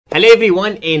Hello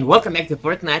everyone and welcome back to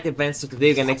Fortnite events. So today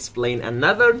we're gonna explain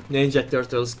another Ninja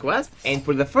Turtles quest, and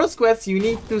for the first quest you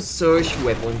need to search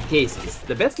weapon cases.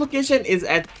 The best location is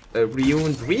at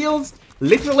Ruined Reels.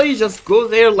 Literally just go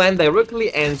there, land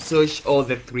directly and search all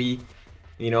the three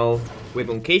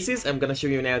weapon cases. I'm gonna show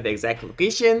you now the exact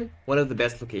location, one of the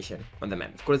best location on the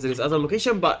map. Of course there is other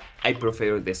location, but I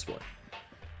prefer this one.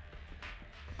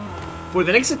 For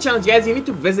the next challenge, guys, you need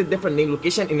to visit different name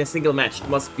location in a single match. It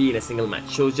must be in a single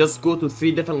match. So just go to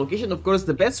 3 different locations. Of course,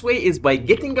 the best way is by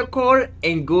getting a car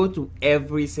and go to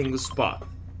every single spot.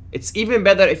 It's even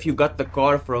better if you got the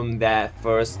car from the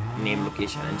first name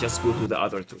location and just go to the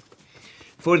other 2.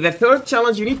 For the third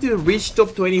challenge, you need to reach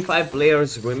top 25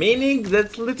 players remaining.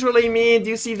 That literally means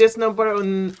you see this number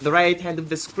on the right hand of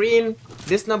the screen.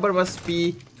 This number must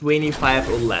be 25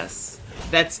 or less.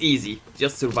 That's easy,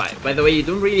 just survive. By the way, you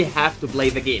don't really have to play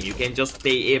the game. You can just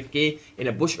stay AFK in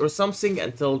a bush or something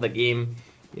until the game,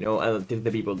 until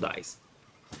the people dies.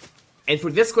 And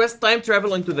for this quest, time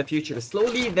travel into the future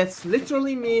slowly. That's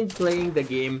literally means playing the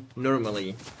game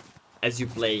normally as you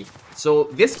play. So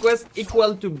this quest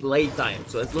equal to play time.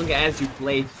 So as long as you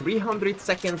play 300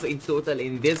 seconds in total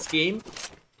in this game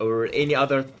or any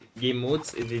other game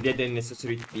modes, if it didn't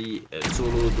necessarily be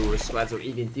solo or squads or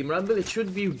even team rumble, it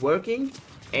should be working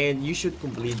and you should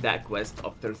complete that quest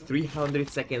after 300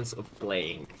 seconds of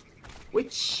playing,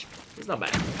 which is not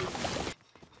bad.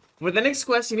 For the next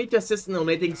quest, you need to assist in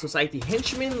eliminating society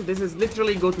henchmen. This is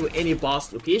literally go to any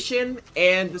boss location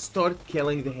and start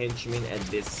killing the henchmen at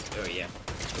this area.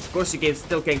 Of course, you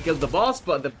still can kill the boss,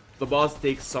 but the boss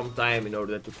takes some time in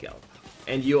order to kill.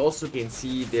 And you also can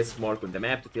see this mark on the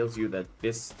map that tells you that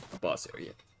this is a boss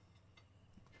area.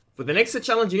 For the next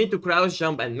challenge, you need to crouch,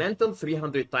 jump, and mantle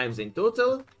 300 times in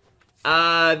total.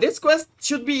 This quest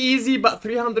should be easy, but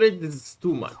 300 is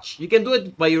too much. You can do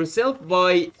it by yourself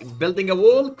by building a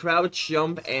wall, crouch,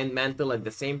 jump, and mantle at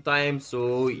the same time,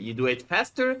 so you do it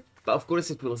faster. But of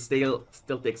course, it will still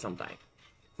take some time.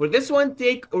 For this one,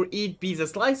 take or eat pizza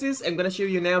slices. I'm gonna show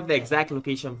you now the exact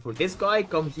location for this guy.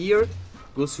 Come here.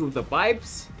 Go through the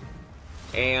pipes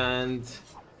and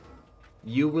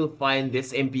you will find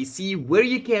this NPC where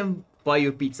you can buy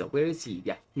your pizza. Where is he?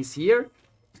 Yeah, he's here.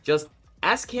 Just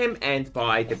ask him and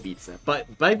buy the pizza.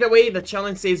 But by the way, the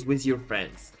challenge says with your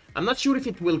friends. I'm not sure if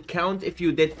it will count if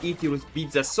you did eat your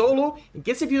pizza solo. In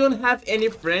case if you don't have any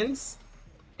friends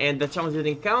and the challenge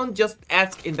didn't count, just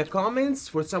ask in the comments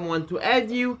for someone to add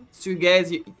you so you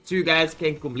guys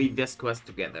can complete this quest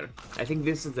together. I think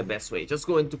this is the best way. Just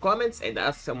go into comments and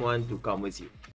ask someone to come with you.